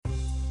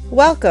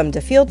Welcome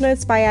to Field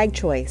Notes by Ag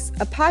Choice,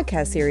 a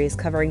podcast series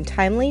covering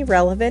timely,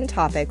 relevant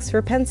topics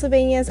for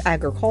Pennsylvania's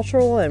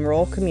agricultural and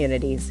rural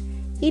communities.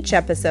 Each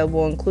episode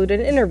will include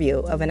an interview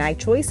of an Ag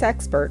Choice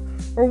expert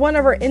or one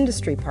of our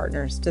industry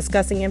partners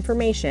discussing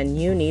information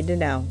you need to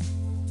know.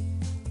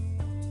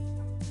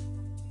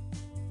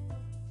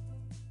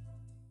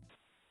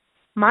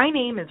 My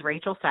name is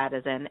Rachel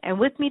Sadison, and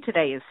with me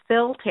today is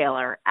Phil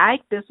Taylor,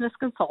 Ag Business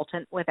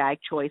Consultant with Ag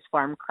Choice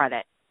Farm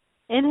Credit.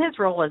 In his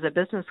role as a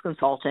business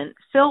consultant,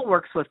 Phil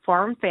works with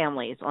farm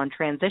families on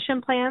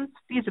transition plans,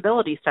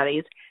 feasibility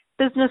studies,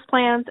 business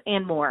plans,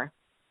 and more.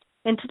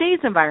 In today's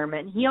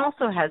environment, he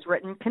also has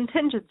written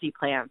contingency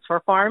plans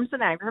for farms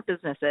and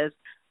agribusinesses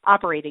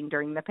operating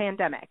during the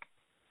pandemic.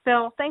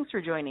 Phil, thanks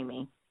for joining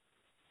me.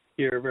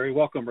 You're very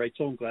welcome,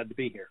 Rachel. I'm glad to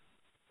be here.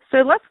 So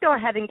let's go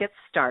ahead and get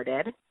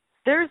started.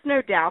 There's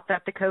no doubt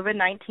that the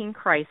COVID-19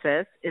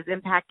 crisis is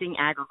impacting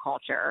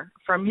agriculture.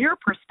 From your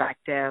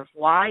perspective,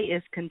 why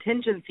is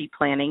contingency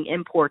planning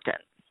important?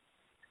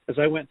 As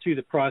I went through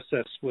the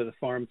process with a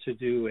farm to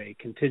do a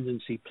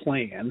contingency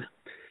plan,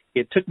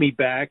 it took me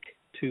back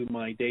to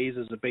my days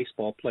as a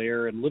baseball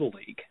player in Little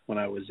League when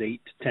I was 8,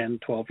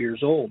 10, 12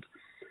 years old.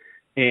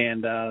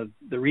 And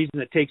the reason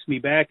it takes me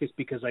back is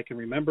because I can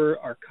remember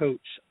our coach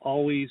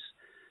always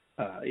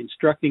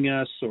instructing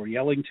us or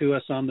yelling to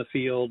us on the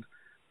field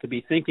to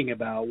be thinking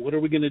about what are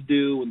we going to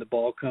do when the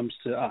ball comes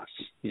to us,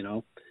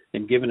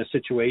 and given a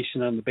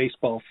situation on the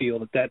baseball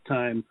field at that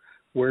time,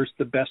 where's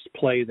the best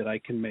play that I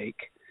can make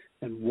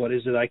and what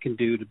is it I can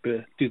do to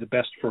do the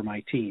best for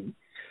my team.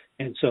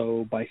 And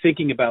so by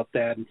thinking about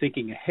that and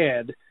thinking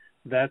ahead,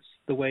 that's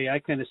the way I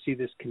kind of see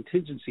this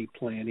contingency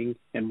planning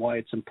and why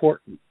it's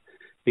important,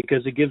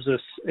 because it gives us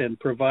and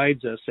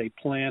provides us a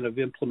plan of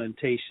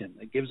implementation.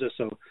 It gives us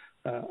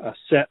a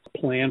set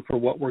plan for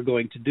what we're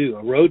going to do,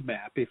 a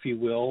roadmap, if you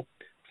will,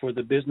 for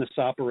the business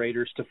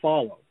operators to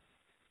follow.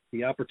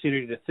 The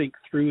opportunity to think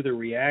through the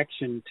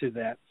reaction to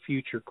that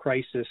future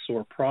crisis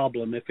or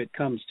problem if it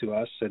comes to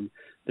us. And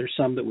there's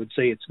some that would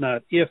say it's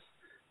not if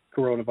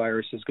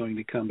coronavirus is going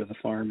to come to the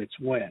farm, it's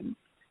when.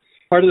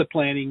 Part of the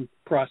planning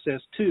process,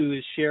 too,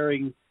 is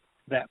sharing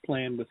that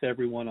plan with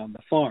everyone on the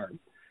farm.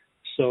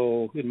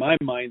 So in my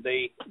mind,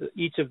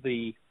 each of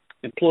the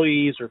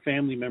employees or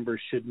family members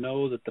should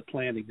know that the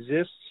plan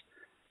exists,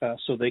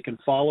 so they can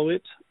follow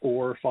it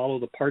or follow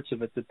the parts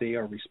of it that they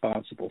are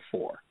responsible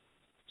for.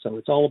 So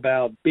it's all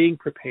about being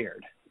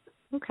prepared.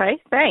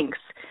 Okay, thanks.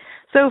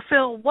 So,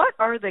 Phil, what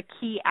are the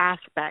key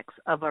aspects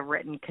of a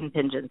written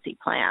contingency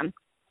plan?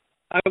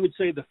 I would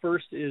say the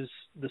first is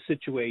the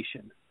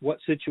situation. What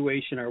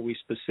situation are we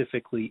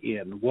specifically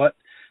in? What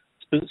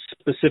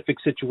specific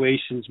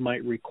situations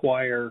might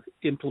require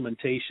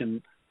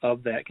implementation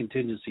of that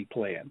contingency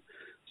plan?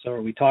 So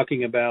are we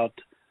talking about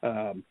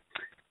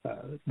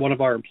one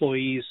of our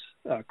employees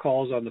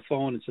calls on the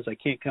phone and says, I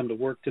can't come to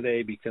work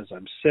today because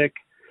I'm sick?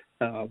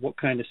 What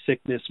kind of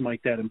sickness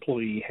might that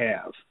employee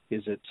have?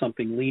 Is it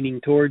something leaning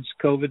towards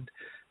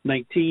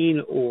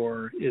COVID-19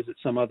 or is it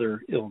some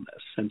other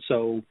illness? And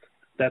so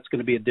that's going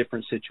to be a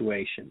different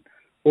situation.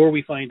 Or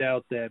we find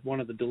out that one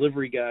of the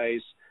delivery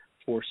guys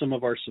for some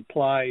of our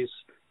supplies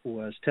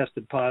was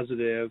tested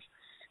positive,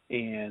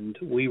 and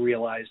we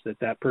realized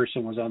that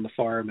person was on the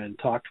farm and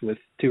talked with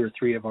 2 or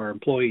 3 of our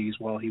employees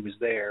while he was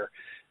there.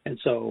 And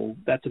so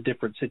that's a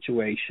different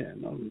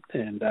situation.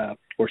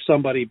 Or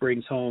somebody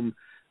brings home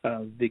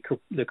the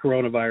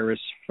coronavirus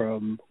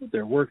from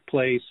their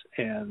workplace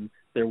and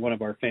they're one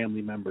of our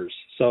family members.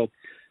 So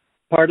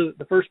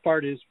the first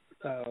part is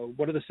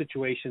what are the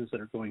situations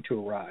that are going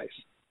to arise?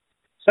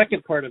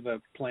 Second part of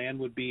a plan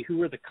would be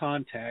who are the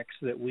contacts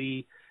that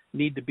we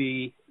need to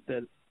be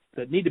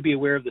that need to be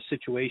aware of the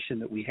situation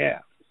that we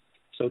have.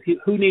 So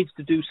who needs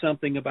to do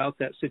something about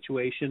that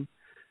situation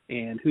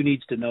and who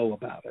needs to know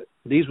about it?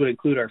 These would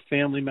include our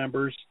family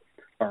members,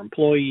 our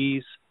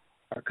employees,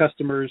 our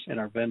customers, and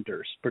our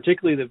vendors,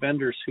 particularly the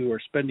vendors who are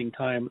spending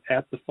time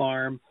at the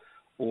farm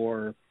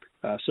or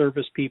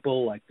service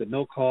people like the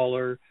milk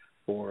hauler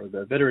or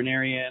the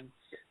veterinarian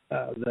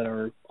that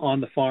are on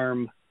the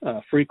farm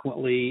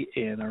frequently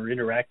and are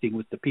interacting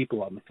with the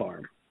people on the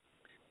farm.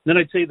 Then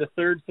I'd say the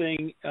third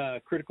thing,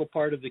 critical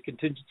part of the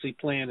contingency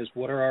plan is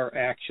what are our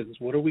actions?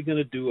 What are we going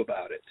to do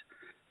about it?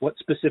 What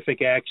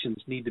specific actions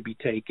need to be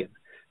taken?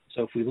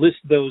 So if we list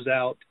those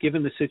out,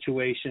 given the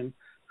situation,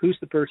 who's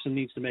the person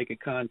needs to make a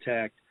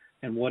contact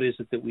and what is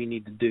it that we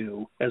need to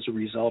do as a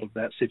result of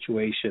that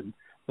situation?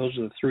 Those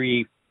are the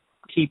 3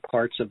 key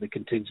parts of the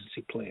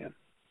contingency plan.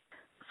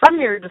 From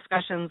your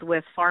discussions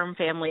with farm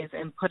families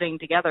in putting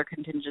together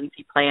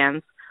contingency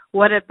plans,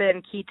 what have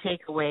been key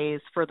takeaways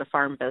for the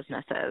farm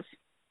businesses?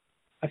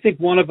 I think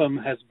one of them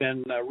has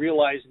been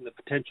realizing the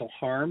potential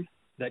harm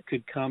that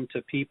could come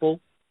to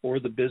people or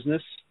the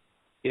business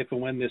if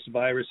and when this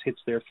virus hits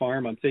their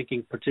farm. I'm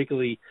thinking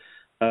particularly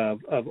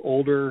of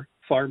older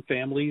farm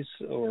families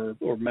or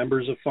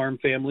members of farm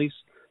families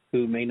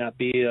who may not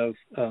be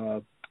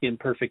in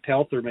perfect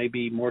health or may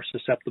be more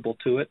susceptible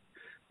to it.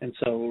 And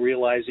so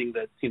realizing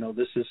that,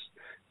 this is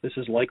this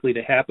is likely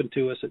to happen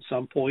to us at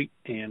some point,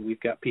 and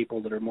we've got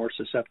people that are more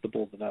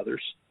susceptible than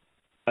others.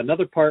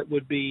 Another part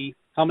would be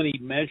how many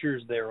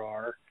measures there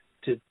are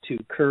to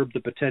curb the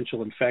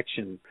potential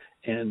infection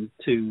and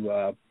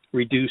to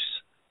reduce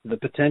the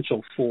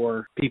potential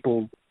for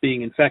people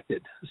being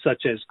infected,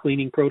 such as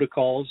cleaning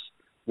protocols,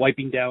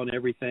 wiping down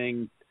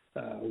everything.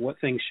 What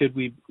things should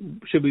we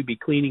be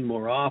cleaning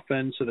more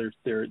often? So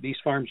these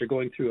farms are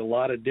going through a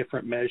lot of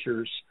different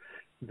measures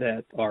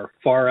that are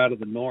far out of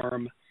the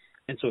norm,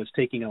 and so it's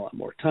taking a lot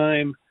more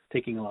time,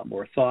 taking a lot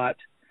more thought.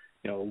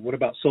 What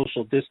about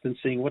social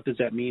distancing? What does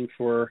that mean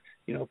for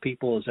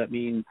people? Does that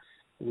mean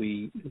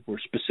we're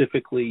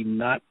specifically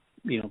not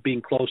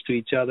being close to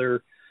each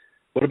other?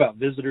 What about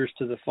visitors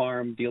to the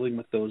farm, dealing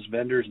with those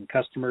vendors and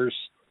customers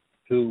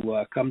who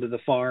come to the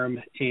farm,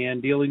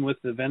 and dealing with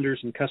the vendors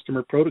and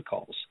customer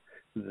protocols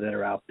that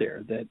are out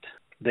there that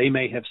they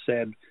may have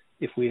said,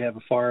 if we have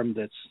a farm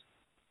that's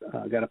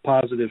got a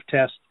positive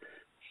test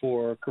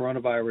for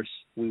coronavirus,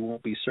 we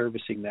won't be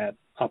servicing that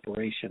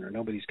operation, or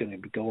nobody's going to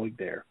be going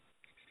there.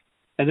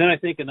 And then I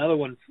think another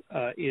one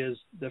is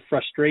the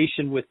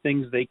frustration with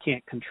things they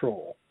can't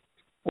control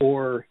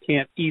or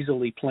can't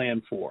easily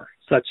plan for,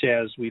 such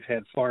as we've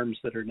had farms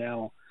that are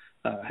now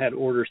had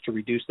orders to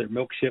reduce their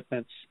milk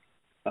shipments.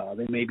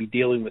 They may be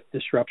dealing with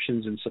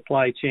disruptions in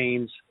supply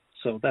chains.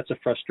 So that's a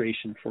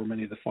frustration for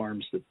many of the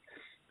farms, that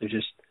they're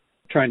just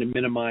trying to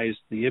minimize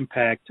the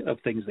impact of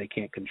things they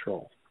can't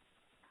control.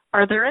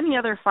 Are there any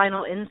other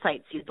final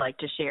insights you'd like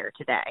to share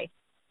today?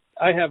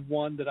 I have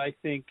one that I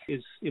think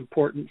is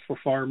important for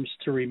farms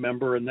to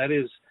remember, and that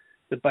is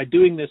that by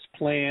doing this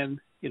plan,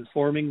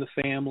 informing the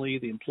family,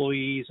 the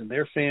employees and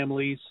their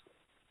families,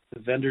 the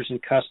vendors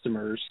and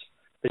customers,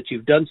 that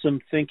you've done some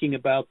thinking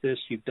about this,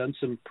 you've done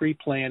some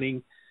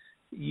pre-planning,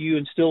 you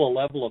instill a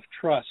level of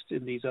trust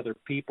in these other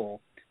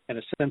people and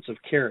a sense of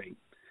caring,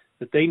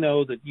 that they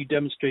know that you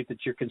demonstrate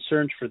that you're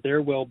concerned for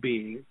their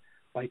well-being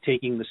by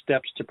taking the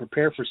steps to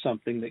prepare for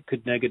something that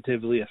could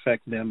negatively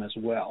affect them as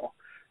well.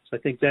 So I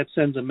think that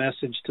sends a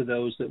message to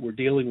those that we're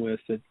dealing with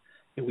that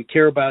we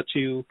care about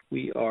you,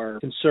 we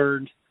are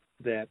concerned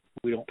that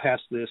we don't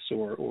pass this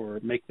or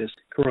make this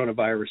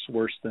coronavirus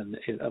worse than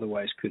it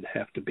otherwise could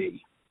have to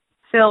be.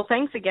 Phil,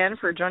 thanks again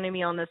for joining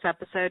me on this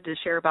episode to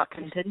share about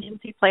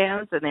contingency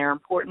plans and their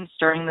importance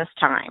during this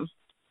time.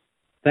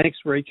 Thanks,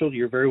 Rachel.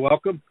 You're very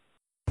welcome.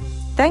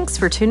 Thanks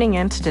for tuning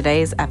in to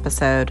today's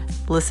episode.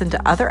 Listen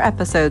to other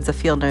episodes of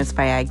Field Notes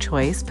by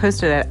AgChoice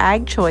posted at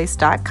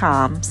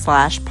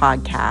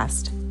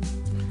agchoice.com/podcast.